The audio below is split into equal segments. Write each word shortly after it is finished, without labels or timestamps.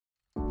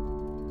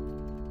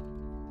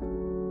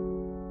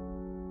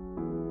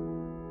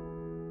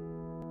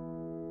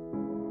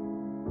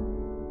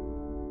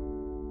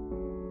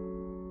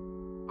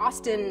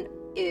Austin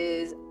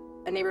is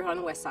a neighborhood on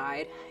the west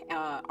side.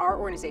 Our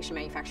organization,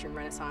 Manufacturing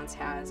Renaissance,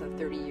 has a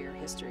 30-year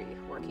history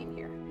working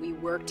here. We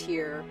worked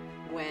here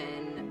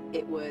when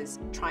it was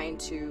trying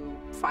to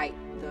fight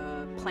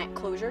the plant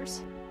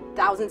closures.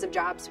 Thousands of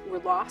jobs were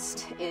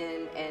lost,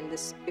 and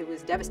it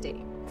was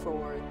devastating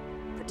for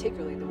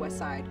particularly the west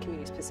side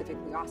community,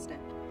 specifically Austin.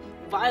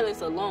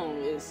 Violence alone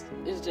is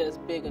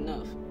just big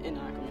enough in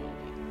our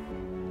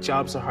community.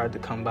 Jobs are hard to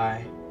come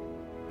by,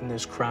 and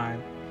there's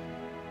crime.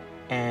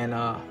 And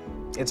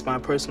it's my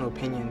personal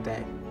opinion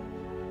that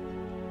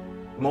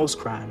most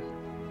crime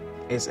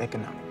is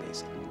economic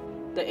based.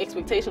 The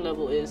expectation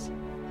level is,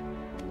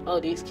 oh,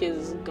 these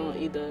kids are going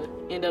to either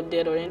end up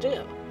dead or in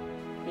jail.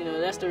 You know,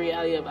 that's the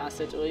reality of our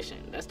situation.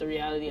 That's the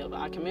reality of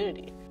our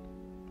community.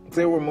 If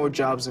there were more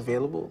jobs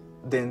available,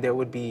 then there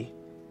would be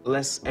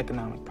less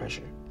economic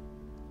pressure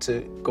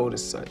to go to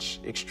such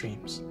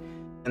extremes.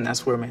 And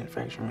that's where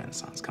Manufacturing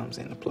Renaissance comes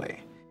into play.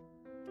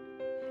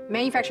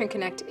 Manufacturing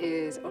Connect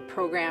is a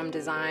program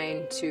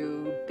designed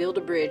to build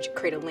a bridge,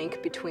 create a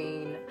link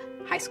between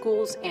high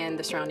schools and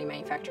the surrounding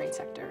manufacturing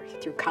sector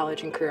through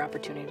college and career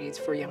opportunities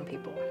for young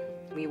people.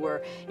 We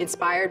were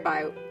inspired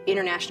by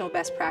international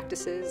best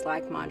practices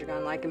like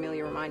Mondragon, like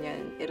Emilia-Romagna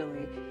in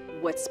Italy.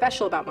 What's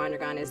special about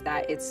Mondragon is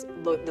that it's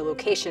the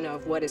location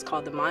of what is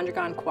called the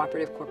Mondragon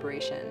Cooperative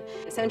Corporation.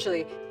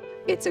 Essentially,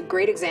 it's a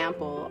great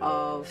example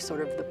of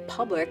sort of the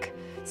public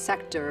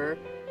sector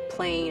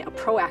playing a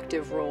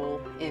proactive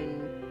role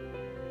in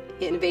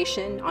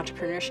innovation,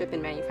 entrepreneurship,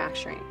 and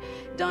manufacturing,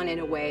 done in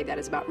a way that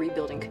is about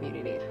rebuilding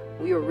community.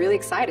 We were really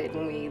excited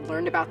when we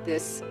learned about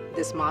this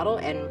model,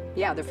 and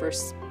yeah, the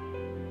first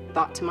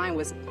thought to mind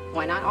was,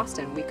 why not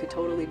Austin? We could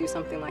totally do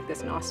something like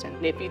this in Austin.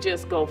 If you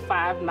just go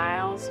 5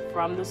 miles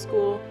from the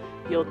school,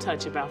 you'll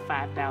touch about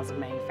 5,000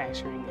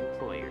 manufacturing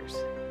employers.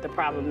 The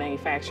problem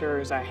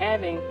manufacturers are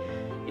having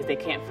is they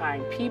can't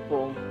find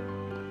people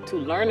to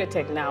learn the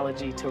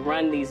technology to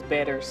run these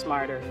better,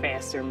 smarter,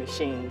 faster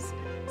machines.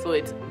 So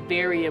it's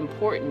very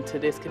important to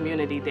this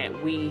community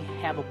that we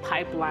have a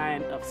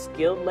pipeline of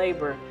skilled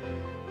labor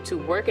to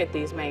work at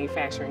these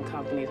manufacturing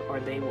companies, or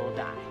they will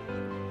die.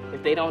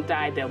 If they don't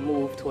die, they'll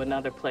move to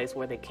another place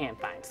where they can't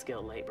find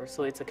skilled labor.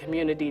 So it's a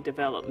community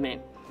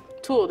development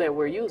tool that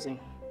we're using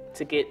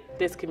to get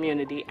this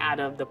community out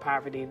of the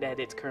poverty that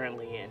it's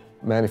currently in.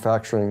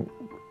 Manufacturing,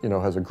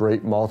 has a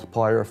great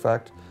multiplier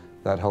effect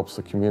that helps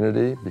the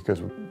community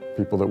because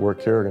people that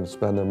work here are going to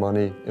spend their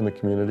money in the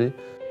community.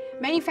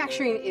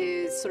 Manufacturing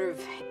is sort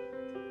of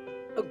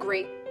a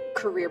great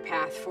career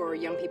path for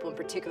young people in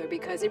particular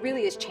because it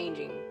really is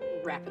changing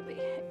rapidly.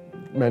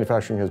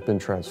 Manufacturing has been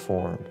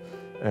transformed,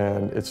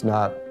 and it's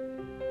not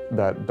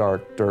that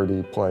dark,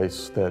 dirty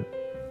place that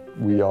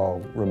we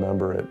all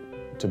remember it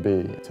to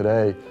be.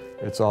 Today,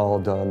 it's all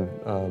done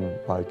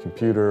by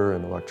computer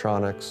and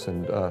electronics,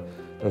 and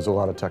there's a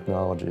lot of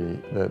technology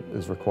that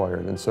is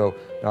required. And so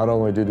not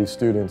only do these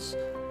students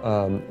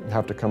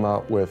have to come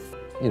out with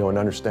an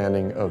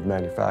understanding of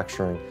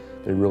manufacturing,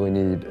 they really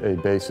need a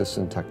basis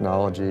in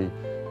technology,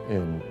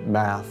 in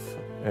math,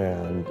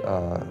 and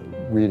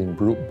reading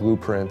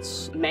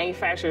blueprints.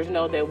 Manufacturers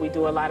know that we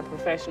do a lot of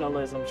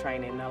professionalism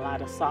training, a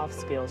lot of soft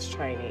skills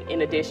training,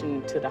 in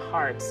addition to the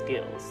hard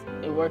skills.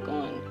 They work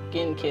on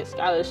getting kids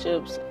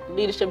scholarships,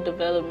 leadership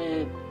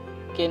development,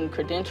 getting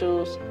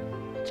credentials,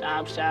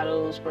 job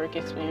shadows, work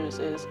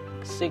experiences,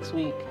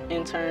 6-week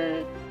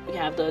intern. We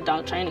have the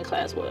adult training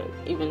class where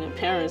even the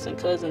parents and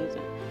cousins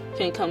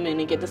can come in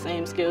and get the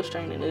same skills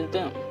training as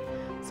them.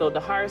 So the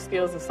hard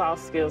skills, the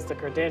soft skills, the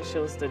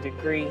credentials, the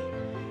degree,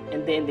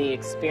 and then the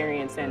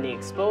experience and the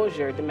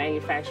exposure, the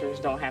manufacturers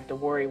don't have to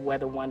worry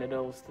whether one of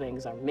those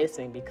things are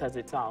missing because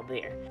it's all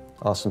there.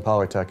 Austin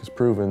Polytech has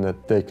proven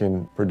that they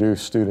can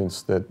produce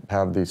students that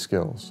have these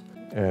skills,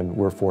 and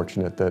we're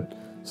fortunate that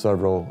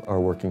several are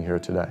working here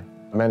today.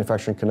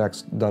 Manufacturing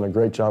Connect's done a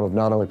great job of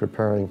not only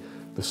preparing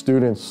the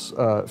students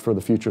for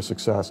the future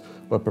success,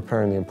 but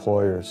preparing the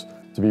employers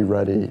to be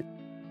ready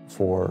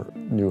for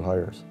new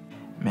hires.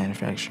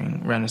 Manufacturing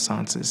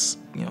Renaissance is,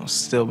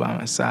 still by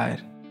my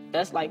side.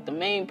 That's like the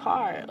main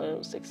part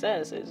of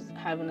success, is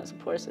having a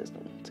support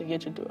system to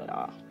get you through it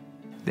all.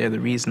 They're the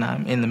reason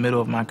I'm in the middle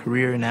of my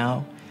career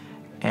now,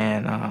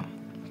 and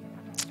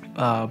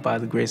by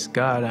the grace of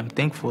God, I'm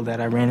thankful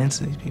that I ran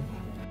into these people.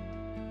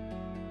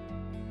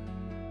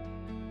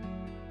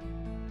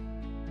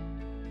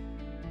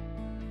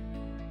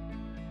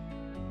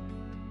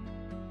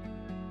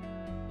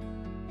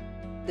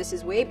 This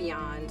is way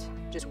beyond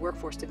just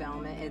workforce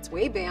development. It's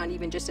way beyond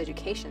even just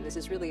education. This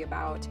is really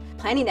about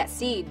planting that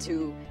seed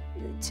to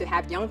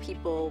have young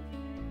people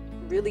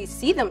really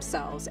see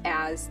themselves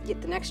as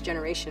the next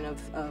generation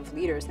of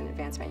leaders in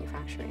advanced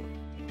manufacturing.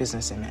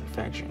 Business and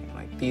manufacturing,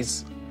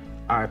 these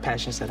are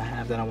passions that I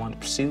have that I want to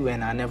pursue,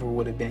 and I never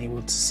would have been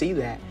able to see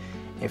that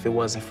if it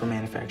wasn't for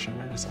Manufacturing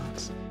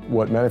Renaissance.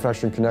 What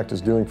Manufacturing Connect is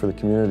doing for the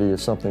community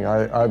is something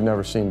I've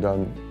never seen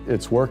done.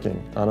 It's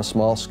working on a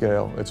small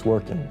scale, it's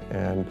working,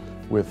 and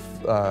with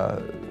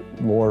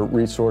more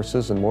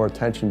resources and more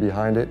attention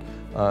behind it,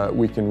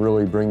 we can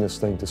really bring this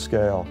thing to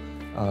scale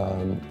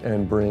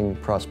and bring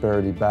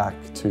prosperity back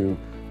to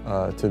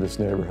this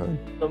neighborhood.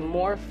 The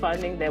more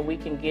funding that we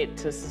can get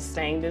to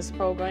sustain this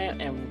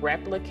program and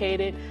replicate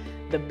it,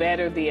 the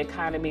better the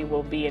economy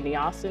will be in the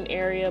Austin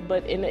area,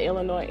 but in the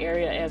Illinois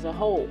area as a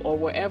whole, or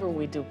wherever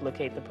we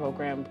duplicate the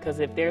program, because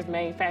if there's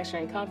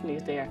manufacturing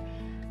companies there,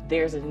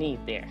 there's a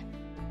need there.